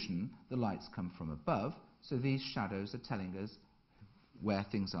evolution, the lights come from above, so these shadows are telling us where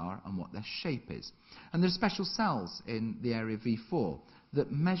things are and what their shape is. And there are special cells in the area V4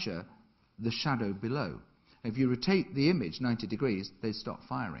 that measure the shadow below. If you rotate the image 90 degrees, they stop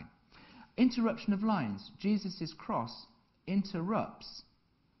firing. Interruption of lines. Jesus' cross interrupts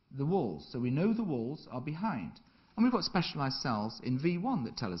the walls, so we know the walls are behind. And we've got specialised cells in V1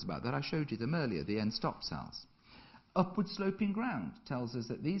 that tell us about that. I showed you them earlier, the end-stop cells. Upward sloping ground tells us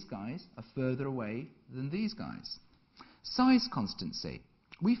that these guys are further away than these guys. Size constancy.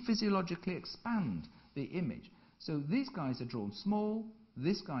 We physiologically expand the image. So these guys are drawn small,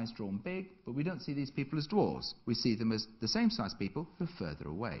 this guy's drawn big, but we don't see these people as dwarves. We see them as the same size people who are further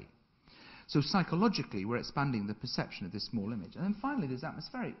away. So psychologically, we're expanding the perception of this small image. And then finally, there's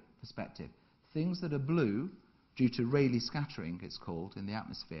atmospheric perspective. Things that are blue, due to Rayleigh scattering, it's called, in the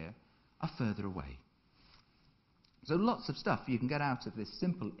atmosphere, are further away. So lots of stuff you can get out of this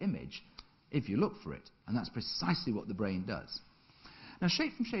simple image if you look for it. And that's precisely what the brain does. Now,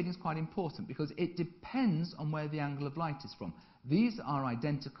 shape from shading is quite important because it depends on where the angle of light is from. These are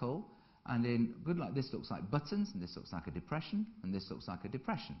identical, and in good light, this looks like buttons, and this looks like a depression, and this looks like a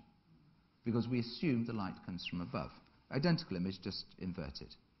depression, because we assume the light comes from above. Identical image, just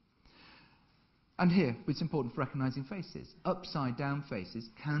inverted. And here, it's important for recognising faces. Upside-down faces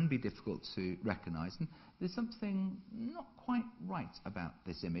can be difficult to recognise, and there's something not quite right about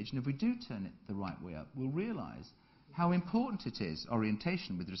this image, and if we do turn it the right way up, we'll realise how important it is,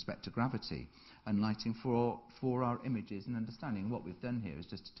 orientation with respect to gravity and lighting for our images and understanding. What we've done here is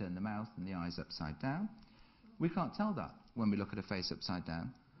just to turn the mouth and the eyes upside down. We can't tell that when we look at a face upside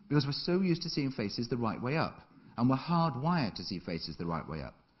down because we're so used to seeing faces the right way up, and we're hardwired to see faces the right way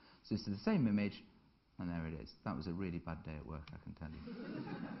up. So this is the same image, and there it is. That was a really bad day at work, I can tell you.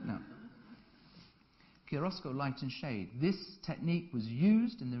 Now, chiaroscuro, light and shade. This technique was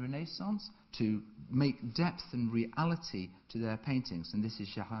used in the Renaissance to make depth and reality to their paintings. And this is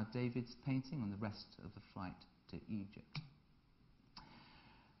Gerard David's painting on the rest of the flight to Egypt.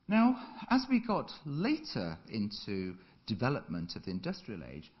 Now, as we got later into development of the industrial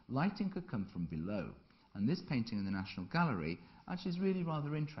age, lighting could come from below. And this painting in the National Gallery actually is really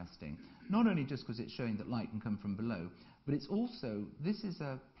rather interesting. Not only just because it's showing that light can come from below, but it's also, this is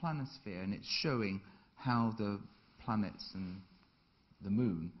a planisphere, and it's showing how the planets and the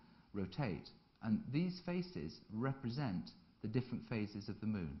moon rotate. And these faces represent the different phases of the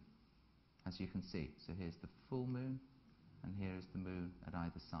moon, as you can see. So here's the full moon, and here is the moon at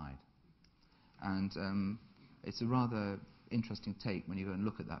either side. And it's a rather interesting take when you go and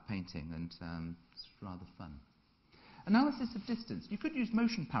look at that painting, and it's rather fun. Analysis of distance. You could use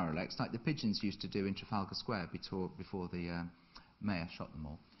motion parallax like the pigeons used to do in Trafalgar Square before the mayor shot them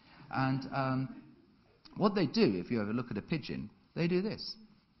all. And what they do, if you ever look at a pigeon, they do this.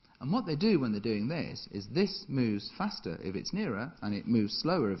 And what they do when they're doing this is this moves faster if it's nearer, and it moves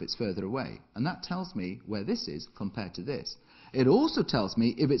slower if it's further away. And that tells me where this is compared to this. It also tells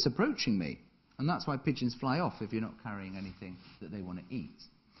me if it's approaching me. And that's why pigeons fly off if you're not carrying anything that they want to eat.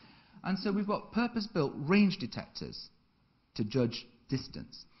 And so we've got purpose-built range detectors to judge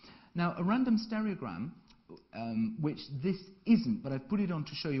distance. Now, a random stereogram, which this isn't, but I've put it on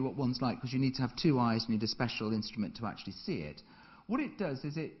to show you what one's like, because you need to have two eyes, you need a special instrument to actually see it. What it does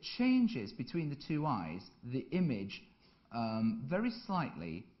is it changes between the two eyes the image very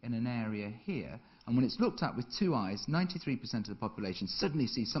slightly in an area here, and when it's looked at with two eyes, 93% of the population suddenly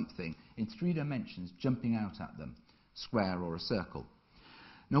see something in 3 dimensions jumping out at them, square or a circle.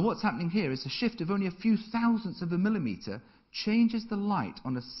 Now what's happening here is a shift of only a few thousandths of a millimetre changes the light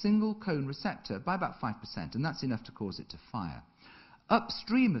on a single cone receptor by about 5%, and that's enough to cause it to fire.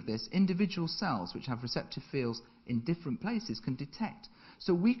 Upstream of this, individual cells which have receptive fields in different places can detect.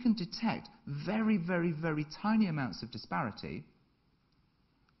 So we can detect very, very, very tiny amounts of disparity,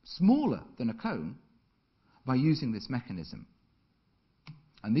 smaller than a cone, by using this mechanism.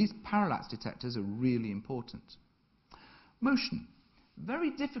 And these parallax detectors are really important. Motion.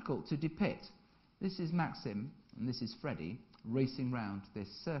 Very difficult to depict. This is Maxim and this is Freddie racing round this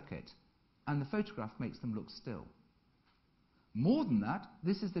circuit, and the photograph makes them look still. More than that,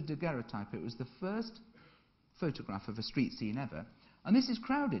 this is the daguerreotype. It was the first photograph of a street scene ever, and this is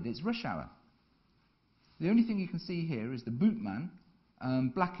crowded. It's rush hour. The only thing you can see here is the bootman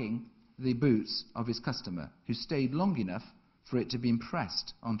blacking the boots of his customer, who stayed long enough for it to be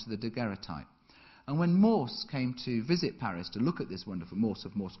impressed onto the daguerreotype. And when Morse came to visit Paris to look at this wonderful Morse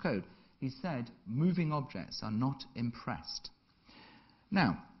of Morse code, he said, moving objects are not impressed.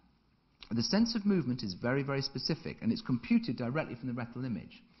 Now, The sense of movement is very, very specific, and it's computed directly from the retinal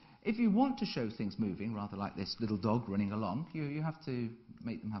image. If you want to show things moving, rather like this little dog running along, you have to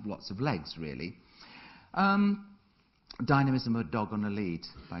make them have lots of legs, really. Dynamism of a Dog on a Lead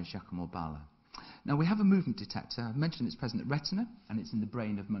by Giacomo Balla. Now, we have a movement detector. I've mentioned it's present at retina, and it's in the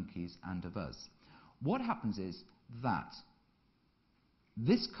brain of monkeys and of us. What happens is that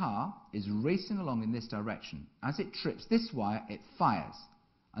this car is racing along in this direction. As it trips this wire, it fires.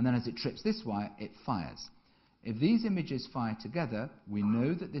 And then as it trips this wire, it fires. If these images fire together, we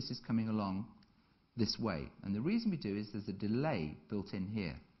know that this is coming along this way. And the reason we do is there's a delay built in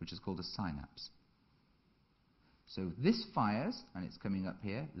here, which is called a synapse. So this fires, and it's coming up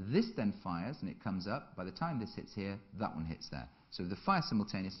here. This then fires, and it comes up. By the time this hits here, that one hits there. So if they fire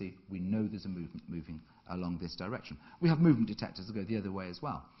simultaneously, we know there's a movement moving along this direction. We have movement detectors that go the other way as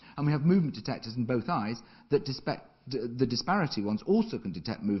well. And we have movement detectors in both eyes that the disparity ones also can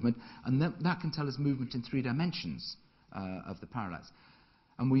detect movement, and that can tell us movement in 3 dimensions of the parallax.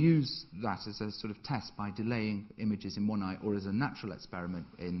 And we use that as a sort of test by delaying images in one eye, or as a natural experiment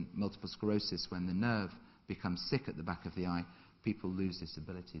in multiple sclerosis when the nerve becomes sick at the back of the eye, people lose this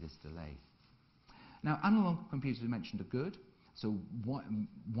ability, this delay. Now, analog computers we mentioned are good. So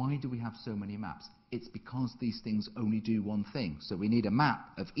why do we have so many maps? It's because these things only do one thing. So we need a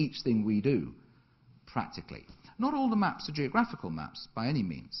map of each thing we do, practically. Not all the maps are geographical maps, by any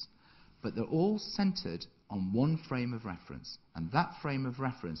means, but they're all centered on one frame of reference, and that frame of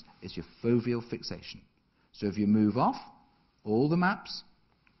reference is your foveal fixation. So if you move off, all the maps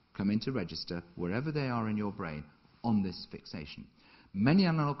come into register, wherever they are in your brain, on this fixation. Many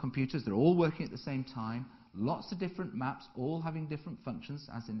analog computers, they're all working at the same time, lots of different maps, all having different functions,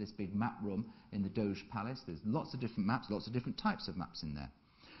 as in this big map room in the Doge Palace. There's lots of different maps, lots of different types of maps in there.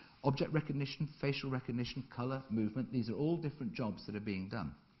 Object recognition, facial recognition, colour, movement, these are all different jobs that are being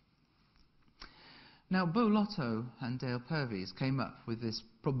done. Now, Beau Lotto and Dale Purves came up with this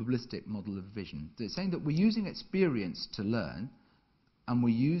probabilistic model of vision. They're saying that we're using experience to learn, and we're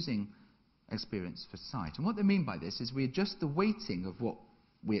using experience for sight. And what they mean by this is we adjust the weighting of what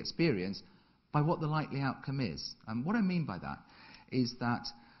we experience by what the likely outcome is. And what I mean by that is that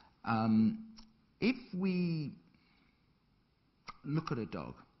if we look at a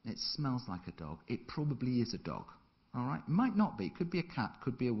dog, it smells like a dog, it probably is a dog. All right? It might not be. It could be a cat,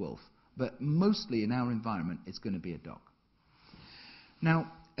 could be a wolf. But mostly in our environment, it's going to be a dog.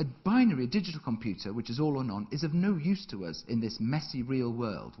 Now, a binary, a digital computer, which is all or none, is of no use to us in this messy real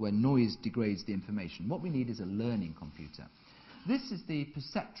world where noise degrades the information. What we need is a learning computer. This is the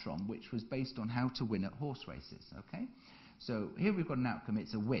perceptron, which was based on how to win at horse races. Okay? So here we've got an outcome,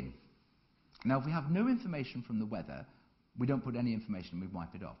 it's a win. Now, if we have no information from the weather, we don't put any information, we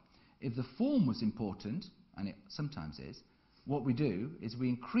wipe it off. If the form was important, and it sometimes is, what we do is we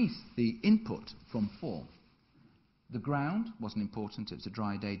increase the input from form. The ground wasn't important, it was a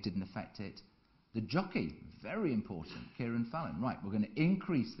dry day, didn't affect it. The jockey, very important, Kieran Fallon. Right, we're going to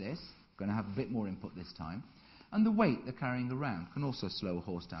increase this, going to have a bit more input this time. And the weight they're carrying around can also slow a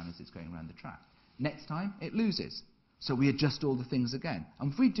horse down as it's going around the track. Next time, it loses. So we adjust all the things again.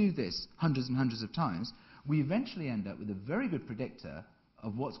 And if we do this hundreds and hundreds of times, we eventually end up with a very good predictor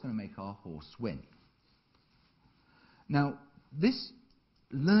of what's going to make our horse win. Now, this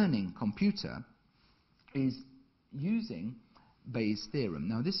learning computer is using Bayes' theorem.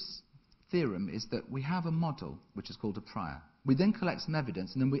 Now, this theorem is that we have a model, which is called a prior. We then collect some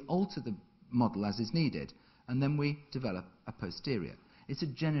evidence, and then we alter the model as is needed, and then we develop a posterior. It's a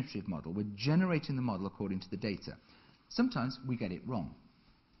generative model. We're generating the model according to the data. Sometimes we get it wrong.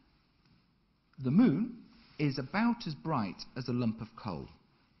 The moon is about as bright as a lump of coal.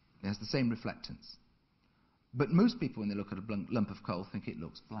 It has the same reflectance. But most people, when they look at a lump of coal, think it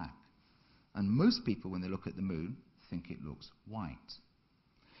looks black. And most people, when they look at the moon, think it looks white.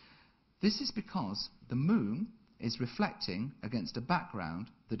 This is because the moon is reflecting against a background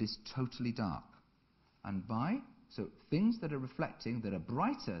that is totally dark. And so things that are reflecting that are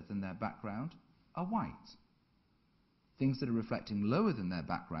brighter than their background are white. Things that are reflecting lower than their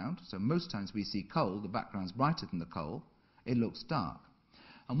background, so most times we see coal, the background's brighter than the coal, it looks dark.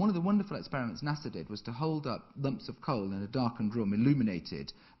 And one of the wonderful experiments NASA did was to hold up lumps of coal in a darkened room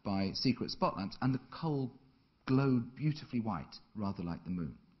illuminated by secret spot lamps, and the coal glowed beautifully white, rather like the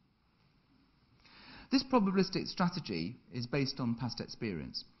moon. This probabilistic strategy is based on past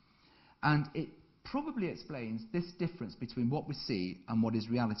experience, and it probably explains this difference between what we see and what is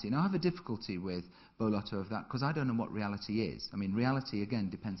reality. Now, I have a difficulty with Beau Lotto of that, because I don't know what reality is. I mean, reality, again,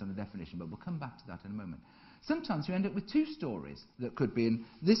 depends on the definition, but we'll come back to that in a moment. Sometimes you end up with two stories that could be in.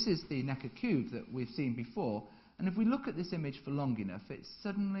 This is the Necker cube that we've seen before, and if we look at this image for long enough, it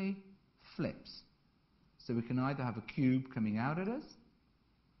suddenly flips. So we can either have a cube coming out at us,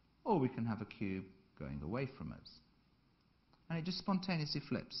 or we can have a cube going away from us. And it just spontaneously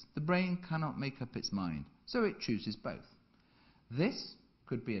flips. The brain cannot make up its mind, so it chooses both. This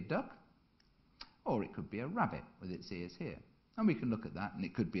could be a duck, or it could be a rabbit with its ears here. And we can look at that, and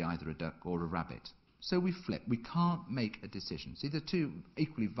it could be either a duck or a rabbit. So we flip. We can't make a decision. See, the two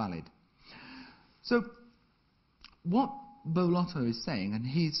equally valid. So what Bolotto is saying, and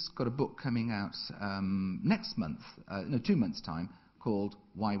he's got a book coming out next month, 2 months' time, called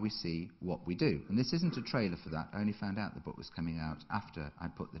Why We See What We Do. And this isn't a trailer for that. I only found out the book was coming out after I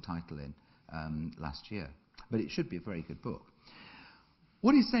put the title in last year. But it should be a very good book.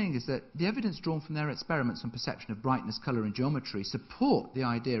 What he's saying is that the evidence drawn from their experiments on perception of brightness, colour and geometry support the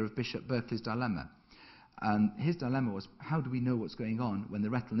idea of Bishop Berkeley's dilemma. And his dilemma was, how do we know what's going on when the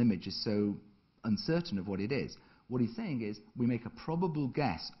retinal image is so uncertain of what it is? What he's saying is, we make a probable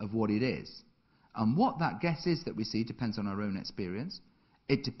guess of what it is. And what that guess is that we see depends on our own experience.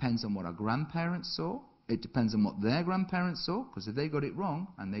 It depends on what our grandparents saw. It depends on what their grandparents saw, because if they got it wrong,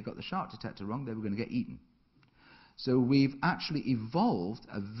 and they got the shark detector wrong, they were going to get eaten. So we've actually evolved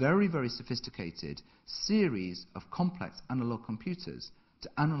a very, very sophisticated series of complex analog computers to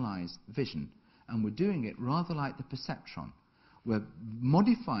analyze vision. And we're doing it rather like the perceptron. We're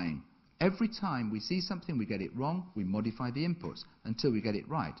modifying. Every time we see something, we get it wrong, we modify the inputs until we get it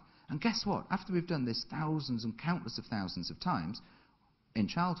right. And guess what? After we've done this thousands and countless of thousands of times, in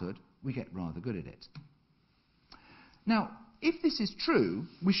childhood, we get rather good at it. Now, if this is true,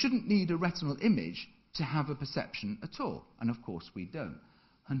 we shouldn't need a retinal image to have a perception at all. And of course we don't.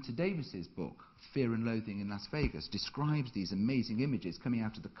 Hunter Davis's book, Fear and Loathing in Las Vegas, describes these amazing images coming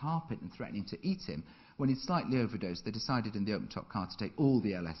out of the carpet and threatening to eat him. When he'd slightly overdosed, they decided in the open-top car to take all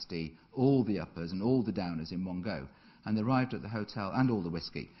the LSD, all the uppers and all the downers in one go. And they arrived at the hotel, and all the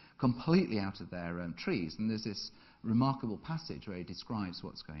whiskey, completely out of their trees. And there's this remarkable passage where he describes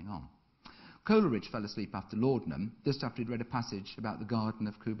what's going on. Coleridge fell asleep after laudanum, just after he'd read a passage about the garden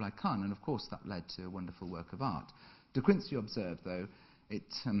of Kublai Khan, and of course that led to a wonderful work of art. De Quincey observed, though,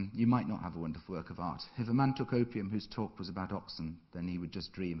 you might not have a wonderful work of art. If a man took opium whose talk was about oxen, then he would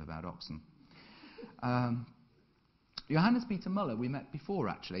just dream about oxen. Johannes Peter Müller, we met before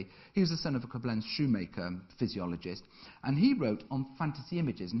actually. He was the son of a Koblenz shoemaker, physiologist, and he wrote on fantasy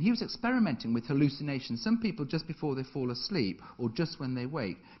images, and he was experimenting with hallucinations. Some people, just before they fall asleep, or just when they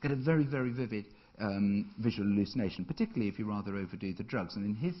wake, get a very, very vivid visual hallucination, particularly if you rather overdo the drugs. And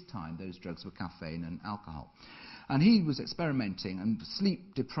in his time, those drugs were caffeine and alcohol. And he was experimenting, and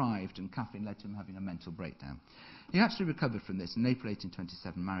sleep deprived, and caffeine led to him having a mental breakdown. He actually recovered from this, and in April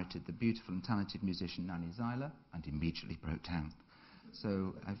 1827 married to the beautiful and talented musician Nanny Zeiler, and immediately broke down.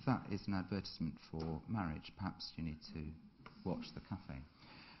 So if that is an advertisement for marriage, perhaps you need to watch the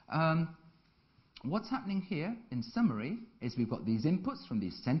caffeine. What's happening here, in summary, is we've got these inputs from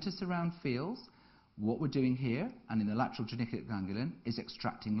these centre surround fields. What we're doing here, and in the lateral geniculate ganglion, is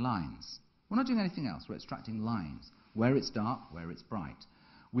extracting lines. We're not doing anything else, we're extracting lines, where it's dark, where it's bright.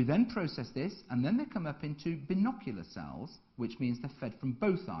 We then process this, and then they come up into binocular cells, which means they're fed from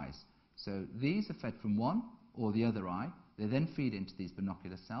both eyes. So these are fed from one or the other eye. They then feed into these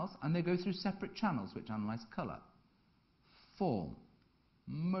binocular cells, and they go through separate channels which analyze colour, form,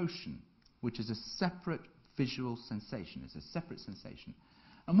 motion, which is a separate visual sensation. It's a separate sensation.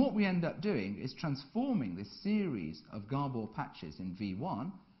 And what we end up doing is transforming this series of Gabor patches in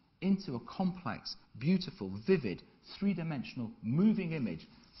V1 into a complex, beautiful, vivid, three-dimensional, moving image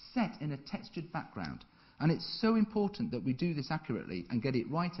set in a textured background. And it's so important that we do this accurately and get it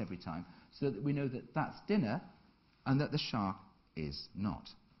right every time, so that we know that that's dinner and that the shark is not.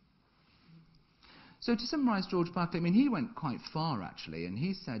 So to summarise George Berkeley, I mean, he went quite far actually, and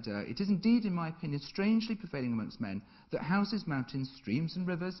he said, it is indeed, in my opinion, strangely prevailing amongst men that houses, mountains, streams and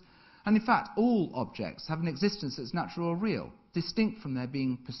rivers, and in fact all objects, have an existence that's natural or real, distinct from their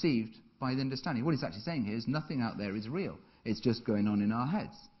being perceived by the understanding. What he's actually saying here is nothing out there is real. It's just going on in our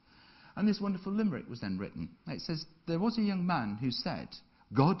heads. And this wonderful limerick was then written. It says, there was a young man who said,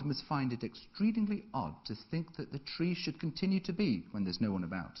 God must find it exceedingly odd to think that the tree should continue to be when there's no one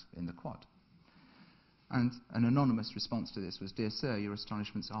about in the quad. And an anonymous response to this was, dear sir, your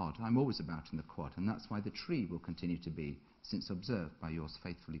astonishment's odd. I'm always about in the quad, and that's why the tree will continue to be, since observed by yours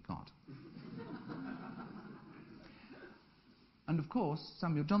faithfully God. And of course,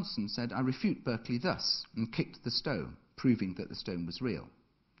 Samuel Johnson said, I refute Berkeley thus, and kicked the stone, proving that the stone was real.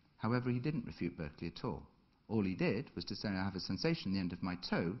 However, he didn't refute Berkeley at all. All he did was to say, I have a sensation in the end of my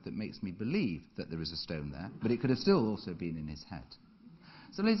toe that makes me believe that there is a stone there, but it could have still also been in his head.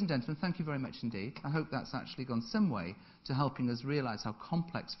 So, ladies and gentlemen, thank you very much indeed. I hope that's actually gone some way to helping us realise how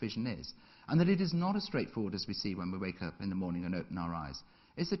complex vision is, and that it is not as straightforward as we see when we wake up in the morning and open our eyes.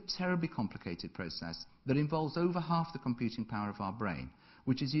 It's a terribly complicated process that involves over half the computing power of our brain,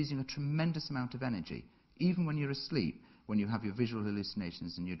 which is using a tremendous amount of energy, even when you're asleep, when you have your visual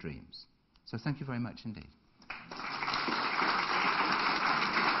hallucinations and your dreams. So thank you very much indeed.